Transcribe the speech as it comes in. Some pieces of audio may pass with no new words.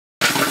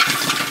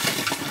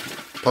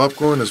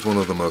Popcorn is one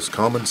of the most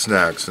common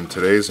snacks in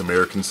today's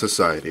American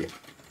society.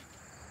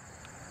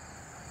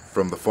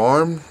 From the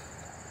farm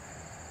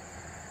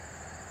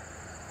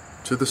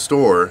to the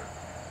store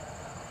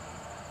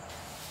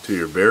to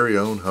your very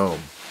own home.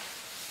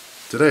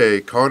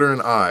 Today, Carter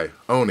and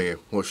Oni,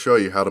 will show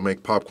you how to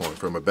make popcorn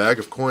from a bag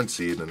of corn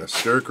seed and a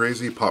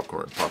stir-crazy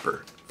popcorn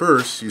popper.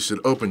 First, you should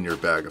open your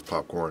bag of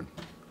popcorn,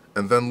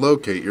 and then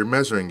locate your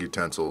measuring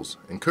utensils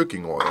and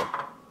cooking oil.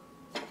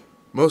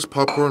 Most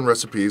popcorn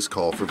recipes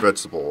call for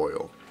vegetable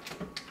oil.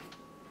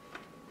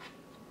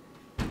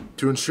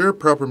 To ensure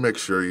proper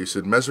mixture, you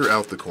should measure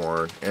out the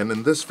corn, and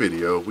in this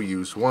video, we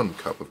use 1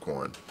 cup of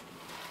corn.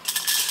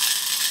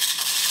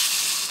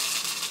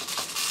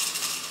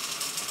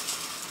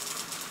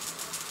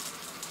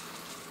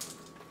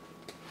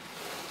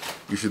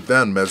 You should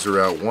then measure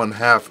out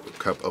 1/2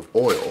 cup of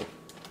oil.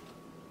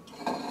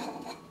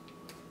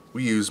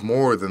 We use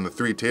more than the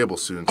 3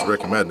 tablespoons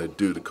recommended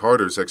due to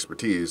Carter's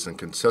expertise in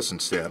concession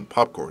stand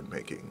popcorn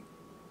making.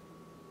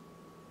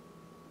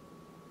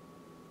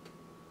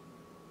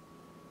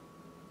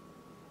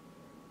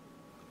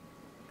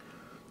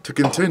 To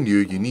continue,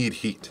 you need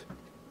heat.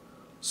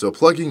 So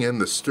plugging in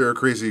the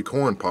stir-crazy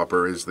corn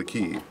popper is the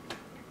key.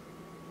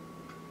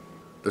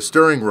 The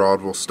stirring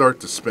rod will start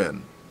to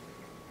spin.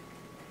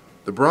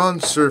 The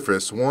bronze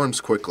surface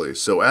warms quickly,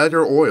 so add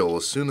your oil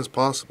as soon as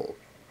possible.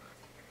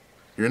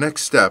 Your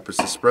next step is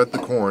to spread the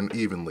corn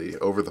evenly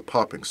over the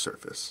popping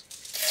surface.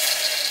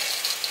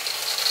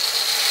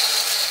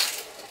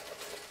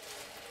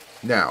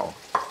 Now,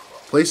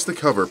 place the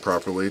cover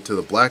properly to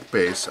the black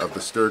base of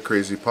the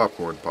stir-crazy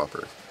popcorn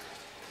popper.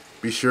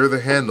 Be sure the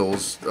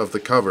handles of the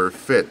cover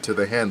fit to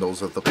the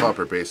handles of the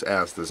popper base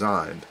as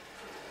designed.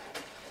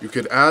 You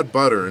could add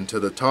butter into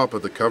the top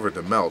of the cover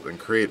to melt and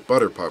create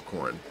butter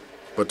popcorn,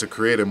 but to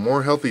create a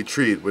more healthy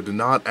treat, we do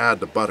not add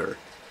the butter.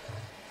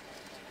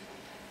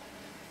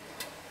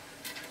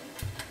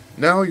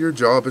 Now your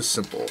job is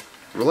simple.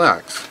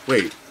 Relax,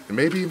 wait, and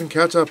maybe even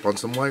catch up on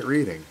some light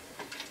reading.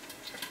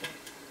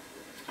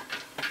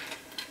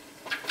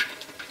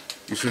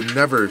 You should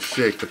never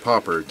shake the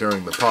popper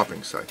during the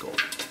popping cycle.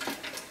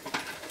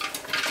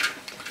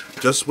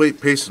 Just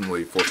wait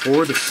patiently for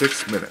 4 to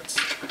 6 minutes.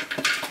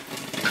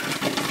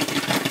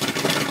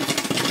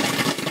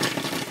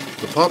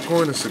 The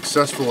popcorn is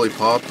successfully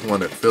popped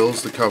when it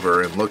fills the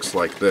cover and looks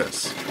like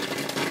this.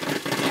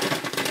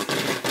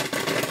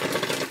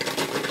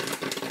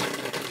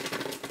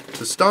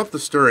 To stop the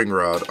stirring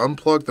rod,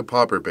 unplug the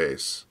popper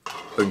base.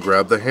 Then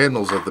grab the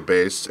handles of the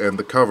base and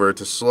the cover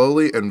to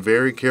slowly and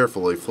very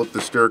carefully flip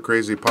the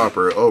stir-crazy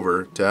popper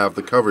over to have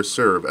the cover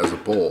serve as a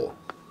bowl.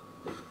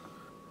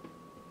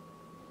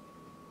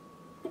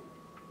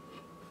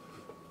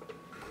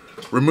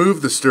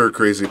 Remove the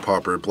stir-crazy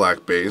popper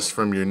black base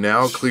from your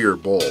now clear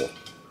bowl.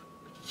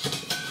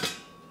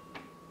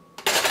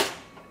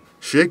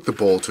 Shake the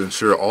bowl to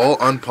ensure all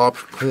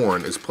unpopped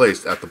corn is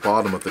placed at the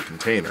bottom of the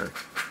container.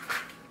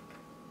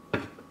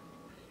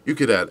 You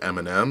could add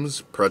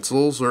M&Ms,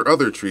 pretzels, or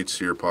other treats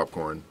to your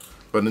popcorn,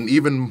 but an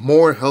even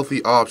more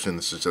healthy option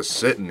is to just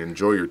sit and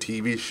enjoy your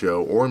TV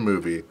show or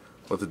movie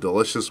with a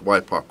delicious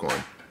white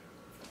popcorn.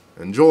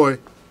 Enjoy!